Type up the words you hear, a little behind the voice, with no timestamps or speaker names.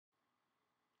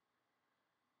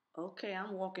Okay,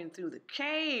 I'm walking through the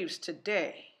caves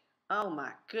today. Oh my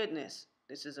goodness,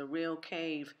 this is a real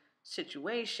cave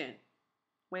situation.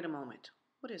 Wait a moment.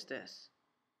 What is this?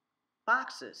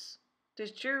 Boxes.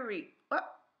 This jewelry.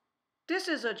 What? This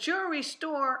is a jewelry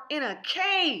store in a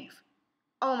cave.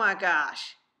 Oh my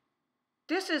gosh.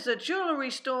 This is a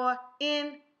jewelry store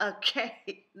in a cave.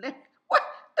 What?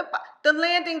 The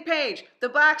landing page. The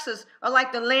boxes are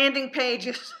like the landing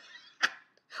pages.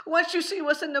 Once you see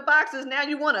what's in the boxes, now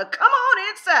you want to come on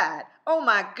inside. Oh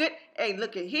my good. Hey,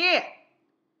 look at here.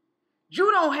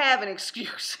 You don't have an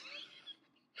excuse.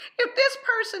 If this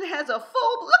person has look at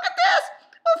this,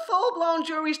 a full-blown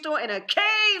jewelry store in a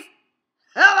cave.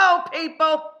 Hello,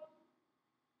 people.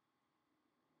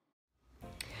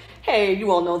 Hey,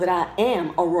 you all know that I am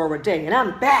Aurorah Dey, and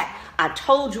I'm back. I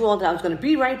told you all that I was going to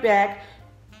be right back.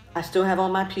 I still have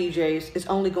on my PJs. It's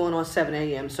only going on 7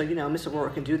 a.m., so, you know, Miss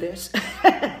Aurorah can do this.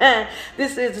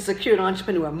 This is the Secured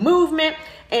Entrepreneur Movement,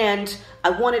 and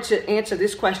I wanted to answer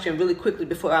this question really quickly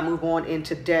before I move on in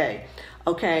today,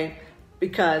 okay?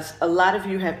 Because a lot of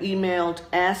you have emailed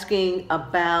asking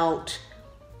about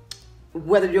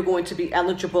whether you're going to be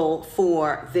eligible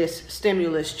for this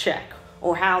stimulus check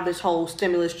or how this whole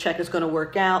stimulus check is going to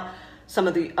work out. Some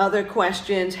of the other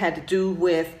questions had to do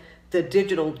with the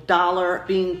digital dollar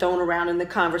being thrown around in the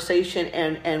conversation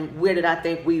and where did I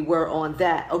think we were on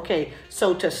that. Okay,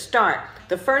 so to start,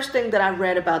 the first thing that I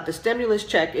read about the stimulus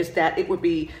check is that it would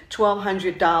be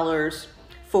 $1,200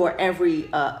 for every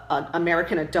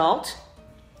American adult.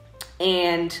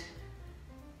 And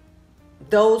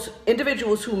those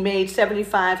individuals who made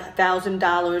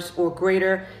 $75,000 or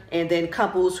greater, and then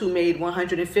couples who made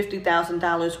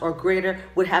 $150,000 or greater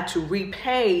would have to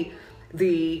repay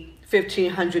the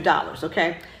 $1,500,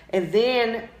 okay? And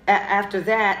then after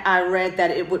that, I read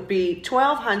that it would be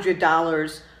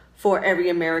 $1,200 for every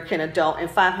American adult and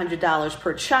 $500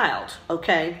 per child,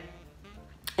 okay?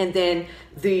 And then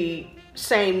the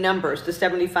same numbers, the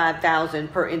 $75,000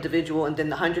 per individual and then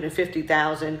the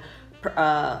 $150,000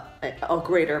 or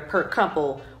greater per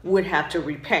couple would have to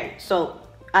repay. So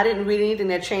I didn't read anything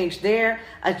that changed there.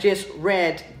 I just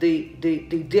read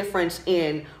the difference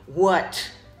in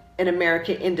what an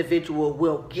American individual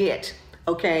will get.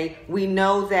 Okay, we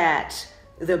know that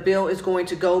the bill is going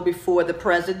to go before the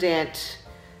president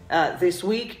this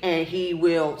week, and he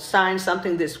will sign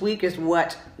something this week is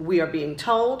what we are being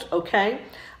told. Okay,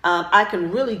 I can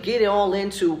really get it all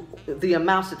into the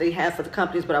amounts that they have for the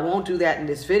companies, but I won't do that in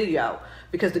this video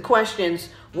because the questions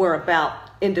were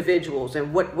about individuals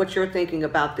and what you're thinking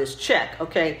about this check.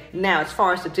 Okay, now as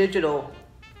far as the digital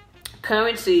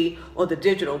currency or the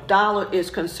digital dollar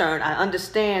is concerned, I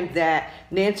understand that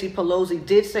Nancy Pelosi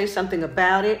did say something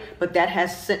about it, but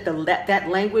that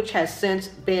language has since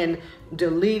been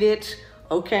deleted.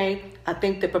 Okay, I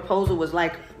think the proposal was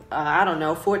like I don't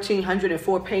know,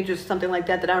 1,404 pages, something like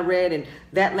that I read, and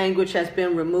that language has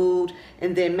been removed.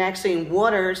 And then Maxine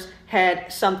Waters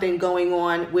had something going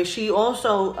on where she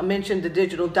also mentioned the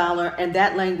digital dollar, and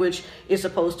that language is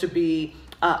supposed to be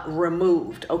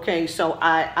removed. Okay, so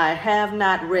I have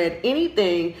not read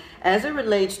anything as it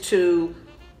relates to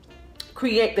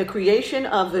the creation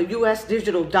of the U.S.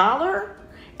 digital dollar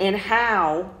and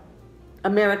how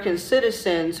American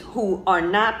citizens who are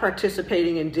not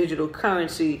participating in digital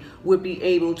currency would be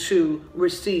able to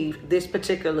receive this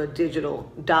particular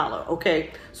digital dollar.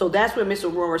 Okay, so that's where Ms.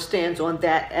 Aurorah stands on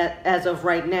that as of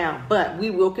right now. But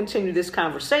we will continue this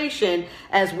conversation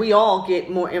as we all get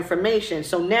more information.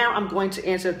 So now I'm going to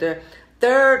answer the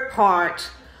third part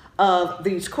of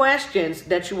these questions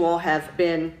that you all have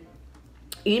been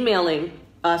emailing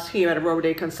us here at Aurorah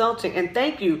Dey Consulting. And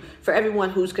thank you for everyone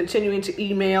who's continuing to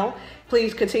email.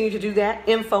 Please continue to do that.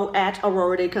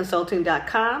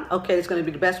 info@aurorahdayconsulting.com. Okay, it's going to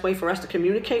be the best way for us to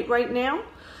communicate right now.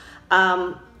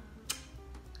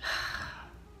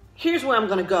 Here's where I'm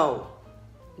going to go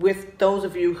with those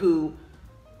of you who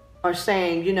are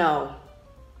saying, you know,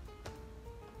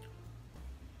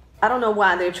 I don't know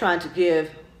why they're trying to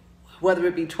give, whether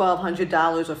it be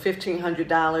 $1,200 or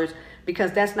 $1,500,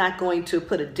 because that's not going to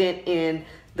put a dent in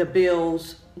the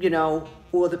bills, you know,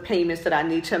 or the payments that I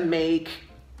need to make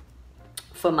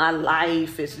for my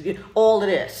life. It's all of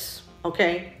this,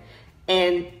 okay?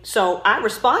 And so I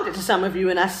responded to some of you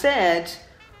and I said,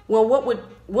 well, what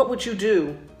would you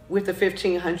do with the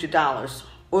 $1,500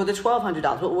 or the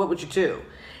 $1,200? What would you do?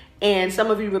 And some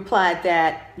of you replied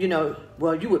that, you know,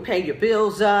 well, you would pay your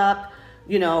bills up,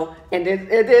 you know, and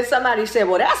then somebody said,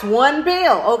 well, that's one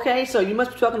bill. Okay, so you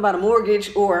must be talking about a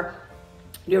mortgage or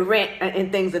your rent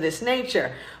and things of this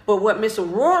nature. But what Miss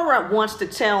Aurorah wants to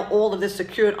tell all of the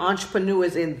secured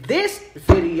entrepreneurs in this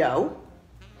video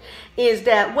is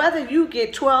that whether you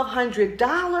get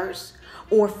 $1,200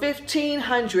 or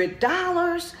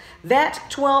 $1,500, that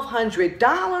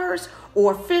 $1,200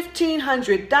 or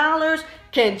 $1,500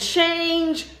 can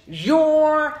change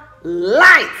your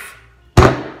life.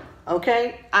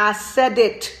 Okay, I said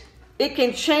it. It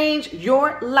can change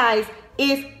your life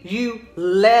if you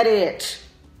let it.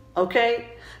 Okay,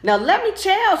 now let me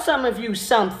tell some of you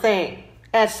something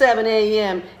at 7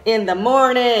 a.m. in the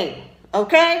morning.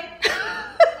 Okay,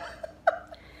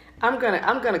 I'm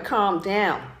gonna calm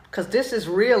down because this is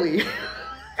really.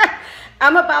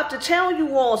 I'm about to tell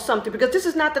you all something because this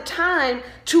is not the time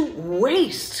to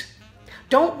waste.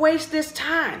 Don't waste this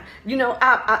time. You know,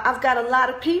 I've got a lot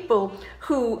of people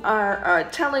who are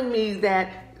telling me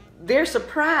that they're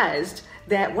surprised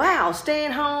that, wow,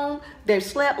 staying home, they've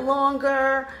slept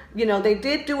longer. You know, they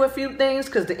did do a few things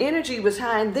because the energy was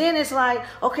high. And then it's like,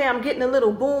 okay, I'm getting a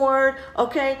little bored.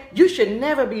 Okay, you should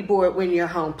never be bored when you're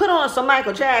home. Put on some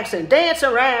Michael Jackson, dance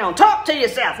around, talk to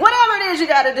yourself, whatever it is you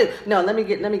got to do. No, let me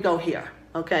go here.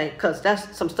 Okay, because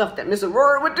that's some stuff that Miss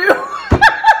Aurorah would do.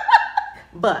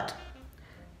 But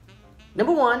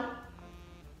number one,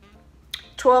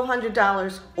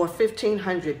 $1,200 or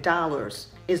 $1,500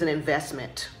 is an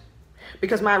investment.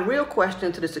 Because my real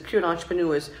question to the secured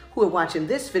entrepreneurs who are watching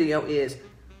this video is,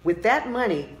 with that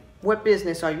money, what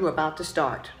business are you about to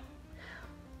start?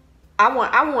 I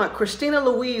want Christina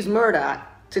Louise Murdoch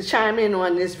to chime in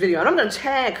on this video. And I'm going to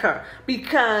tag her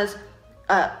because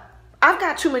I've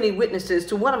got too many witnesses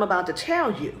to what I'm about to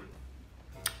tell you.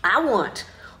 I want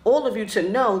all of you to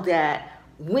know that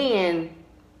when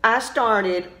I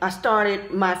started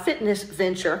my fitness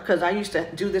venture, because I used to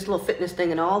do this little fitness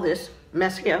thing and all this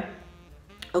mess here.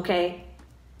 Okay,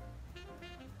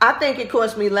 I think it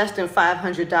cost me less than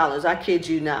 $500. I kid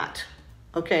you not.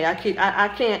 Okay, I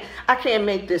can't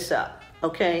make this up.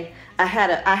 Okay, I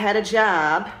had a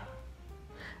job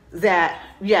that,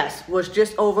 yes, was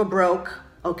just over broke.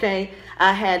 Okay,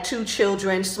 I had 2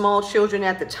 children, small children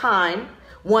at the time.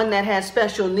 One that had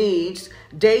special needs,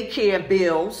 daycare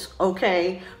bills.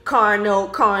 Okay, car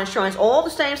note, car insurance, all the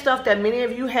same stuff that many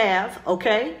of you have.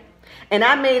 Okay. And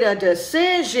I made a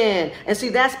decision. And see,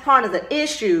 that's part of the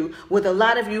issue with a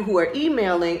lot of you who are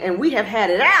emailing, and we have had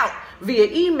it out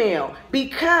via email,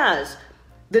 because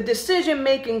the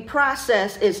decision-making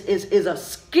process is a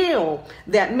skill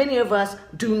that many of us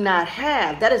do not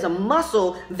have. That is a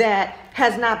muscle that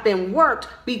has not been worked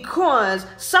because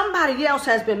somebody else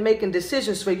has been making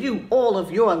decisions for you all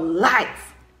of your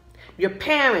life. Your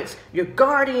parents, your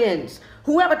guardians,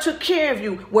 whoever took care of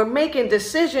you were making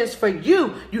decisions for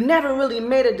you. You never really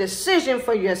made a decision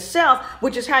for yourself,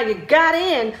 which is how you got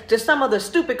in to some of the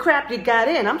stupid crap you got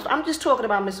in. I'm just talking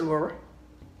about Miss Aurorah.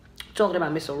 Talking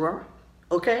about Miss Aurorah.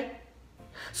 Okay?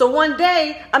 So one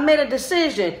day I made a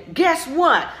decision. Guess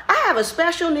what? I have a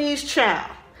special needs child.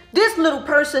 This little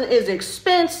person is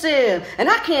expensive, and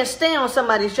I can't stay on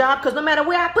somebody's job because no matter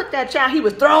where I put that child, he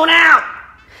was thrown out.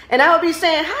 And I would be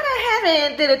saying, how the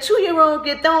heaven did a 2-year-old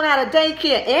get thrown out of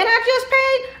daycare and I just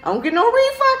paid? I don't get no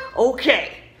refund?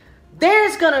 Okay.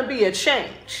 There's going to be a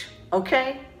change.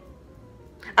 Okay.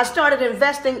 I started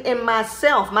investing in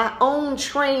myself, my own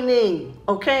training.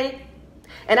 Okay.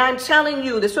 And I'm telling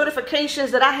you, the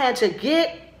certifications that I had to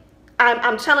get,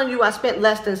 I'm telling you, I spent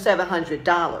less than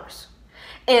 $700.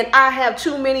 And I have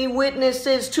too many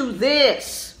witnesses to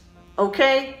this.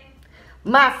 Okay.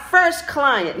 My first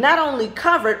client not only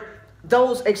covered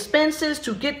those expenses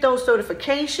to get those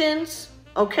certifications,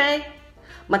 okay?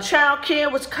 My child care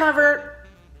was covered.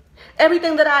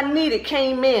 Everything that I needed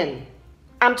came in.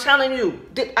 I'm telling you,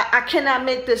 I cannot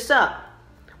make this up.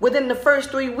 Within the first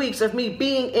 3 weeks of me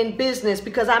being in business,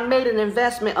 because I made an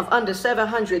investment of under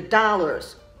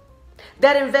 $700.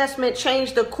 That investment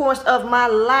changed the course of my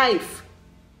life,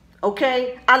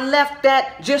 okay? I left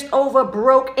that just over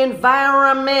broke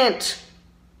environment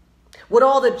with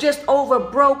all the just over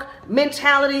broke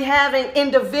mentality having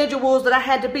individuals that I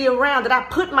had to be around, that I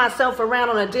put myself around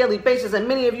on a daily basis. And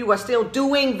many of you are still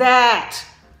doing that.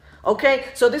 Okay,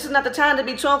 so this is not the time to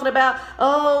be talking about,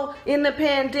 oh, in the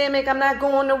pandemic, I'm not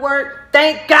going to work.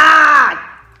 Thank God.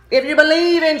 If you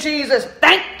believe in Jesus,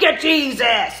 thank you,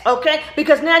 Jesus. Okay,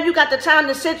 because now you got the time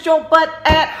to sit your butt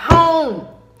at home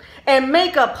and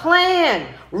make a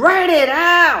plan. Write it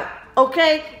out.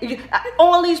 Okay,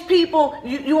 all these people,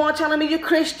 you are telling me you're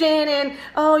Christian and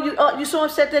you're so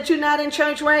upset that you're not in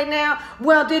church right now.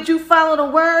 Well, did you follow the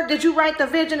word? Did you write the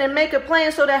vision and make a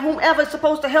plan so that whomever's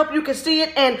supposed to help you can see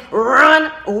it and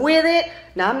run with it?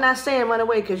 Now, I'm not saying run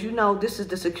away because you know this is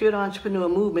the secured entrepreneur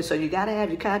movement, so you got to have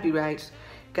your copyrights,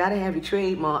 got to have your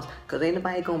trademarks, because ain't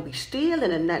nobody going to be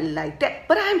stealing or nothing like that.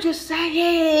 But I'm just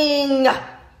saying,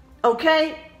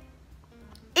 Okay?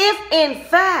 If in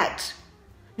fact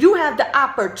you have the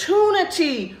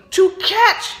opportunity to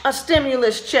catch a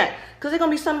stimulus check, because there's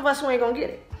going to be some of us who ain't going to get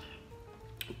it.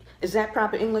 Is that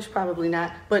proper English? Probably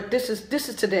not. But this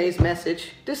is today's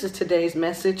message. This is today's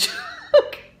message.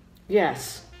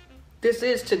 Yes, this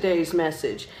is today's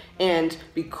message. And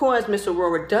because Miss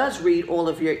Aurorah does read all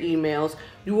of your emails,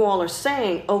 you all are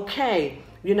saying, okay,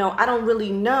 you know, I don't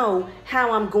really know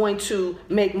how I'm going to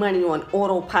make money on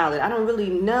autopilot. I don't really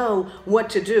know what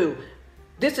to do.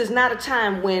 This is not a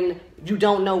time when you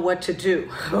don't know what to do,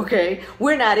 okay?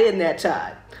 We're not in that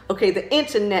time. Okay, the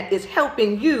internet is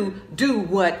helping you do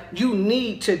what you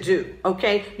need to do,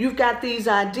 okay? You've got these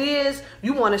ideas,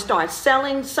 you want to start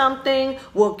selling something.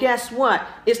 Well, guess what?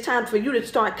 It's time for you to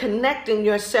start connecting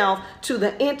yourself to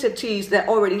the entities that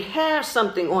already have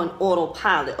something on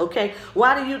autopilot, okay?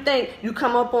 Why do you think you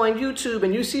come up on YouTube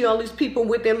and you see all these people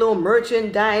with their little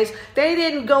merchandise? They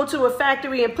didn't go to a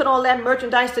factory and put all that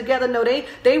merchandise together. No,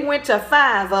 they went to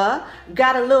Fiverr,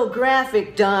 got a little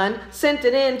graphic done, sent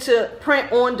it in to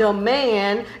print on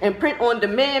demand, and print on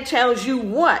demand tells you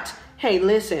what? Hey,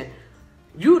 listen,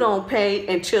 you don't pay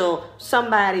until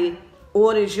somebody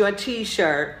orders your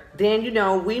t-shirt. Then, you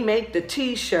know, we make the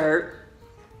t-shirt,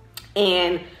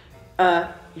 and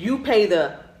you pay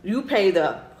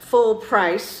the full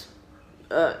price,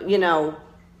 you know,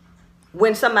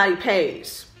 when somebody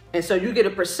pays. And so you get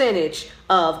a percentage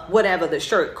of whatever the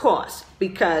shirt costs,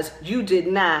 because you did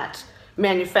not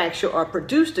manufacture or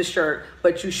produce the shirt,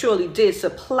 but you surely did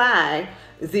supply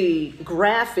the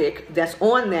graphic that's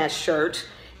on that shirt,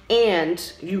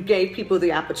 and you gave people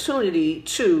the opportunity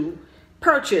to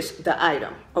purchase the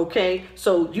item, okay?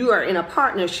 So you are in a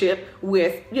partnership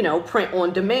with, you know, print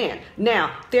on demand.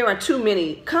 Now, there are too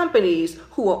many companies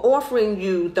who are offering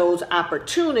you those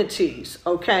opportunities,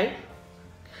 okay?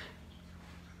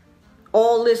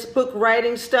 All this book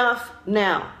writing stuff.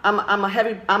 Now, I'm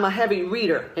a heavy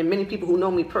reader, and many people who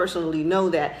know me personally know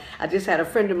that. I just had a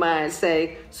friend of mine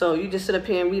say, "So you just sit up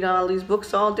here and read all these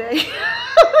books all day?"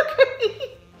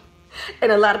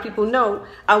 And a lot of people know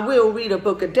I will read a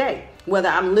book a day, whether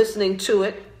I'm listening to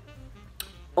it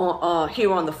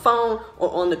here on the phone or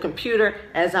on the computer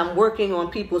as I'm working on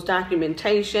people's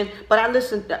documentation. But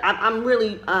I'm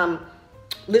really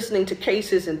listening to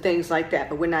cases and things like that,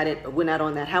 but we're not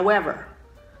on that. However,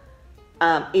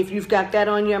 if you've got that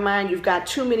on your mind, you've got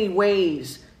too many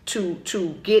ways to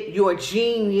get your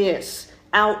genius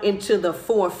out into the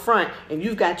forefront, and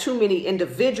you've got too many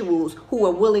individuals who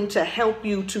are willing to help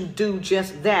you to do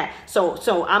just that.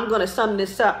 So I'm going to sum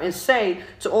this up and say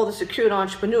to all the secured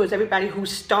entrepreneurs, everybody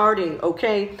who's starting,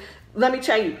 okay, let me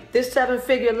tell you, this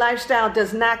 7-figure lifestyle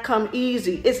does not come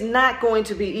easy. It's not going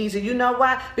to be easy. You know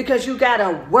why? Because you got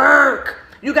to work.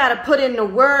 You got to put in the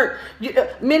work.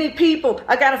 Many people,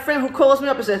 I got a friend who calls me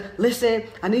up and says, "Listen,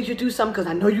 I need you to do something because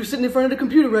I know you're sitting in front of the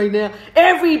computer right now."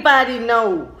 Everybody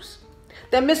knows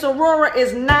that Miss Aurorah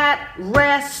is not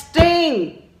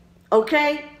resting,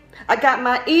 okay? I got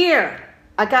my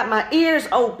ears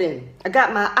open. I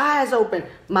got my eyes open.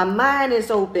 My mind is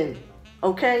open,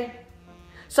 okay?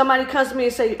 Somebody comes to me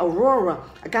and say, "Aurorah,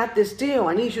 I got this deal.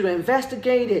 I need you to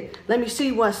investigate it. Let me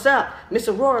see what's up." Miss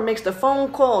Aurorah makes the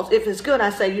phone calls. If it's good,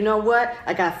 I say, "You know what?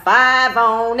 I got 5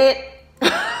 on it."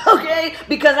 Okay?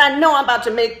 Because I know I'm about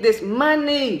to make this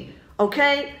money.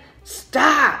 Okay?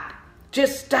 Stop.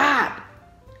 Just stop.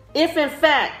 If in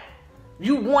fact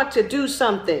you want to do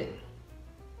something,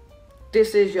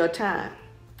 this is your time.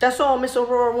 That's all Miss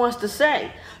Aurorah wants to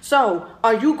say. So,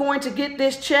 are you going to get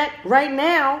this check right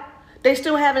now? They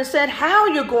still haven't said how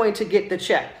you're going to get the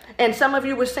check. And some of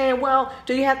you were saying, well,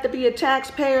 do you have to be a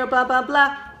taxpayer, blah, blah,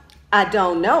 blah? I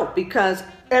don't know, because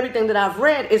everything that I've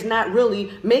read is not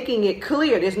really making it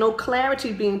clear. There's no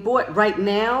clarity being brought right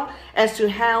now as to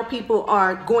how people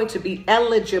are going to be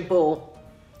eligible.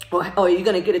 Or are you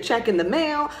going to get a check in the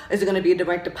mail? Is it going to be a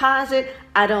direct deposit?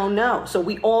 I don't know. So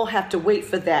we all have to wait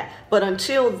for that. But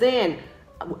until then,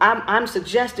 I'm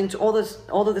suggesting to all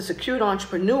of the secured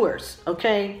entrepreneurs,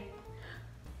 okay,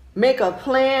 make a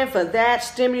plan for that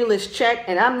stimulus check.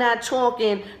 And I'm not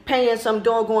talking paying some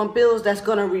doggone bills that's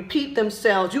going to repeat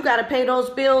themselves. You got to pay those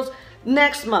bills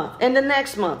next month and the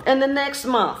next month and the next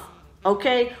month.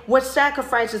 Okay, what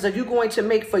sacrifices are you going to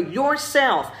make for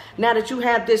yourself now that you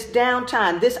have this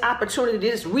downtime, this opportunity,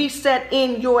 this reset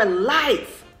in your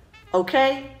life?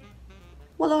 Okay,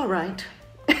 well, all right.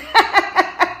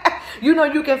 You know,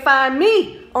 you can find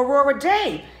me, Aurorah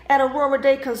Dey, at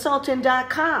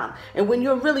AurorahDayConsulting.com. And when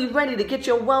you're really ready to get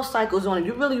your wealth cycles on, and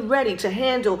you're really ready to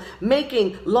handle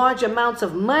making large amounts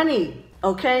of money,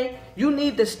 okay, you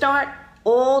need to start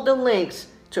all the links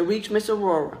to reach Miss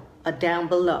Aurorah down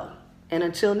below. And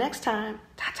until next time,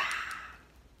 ta-ta.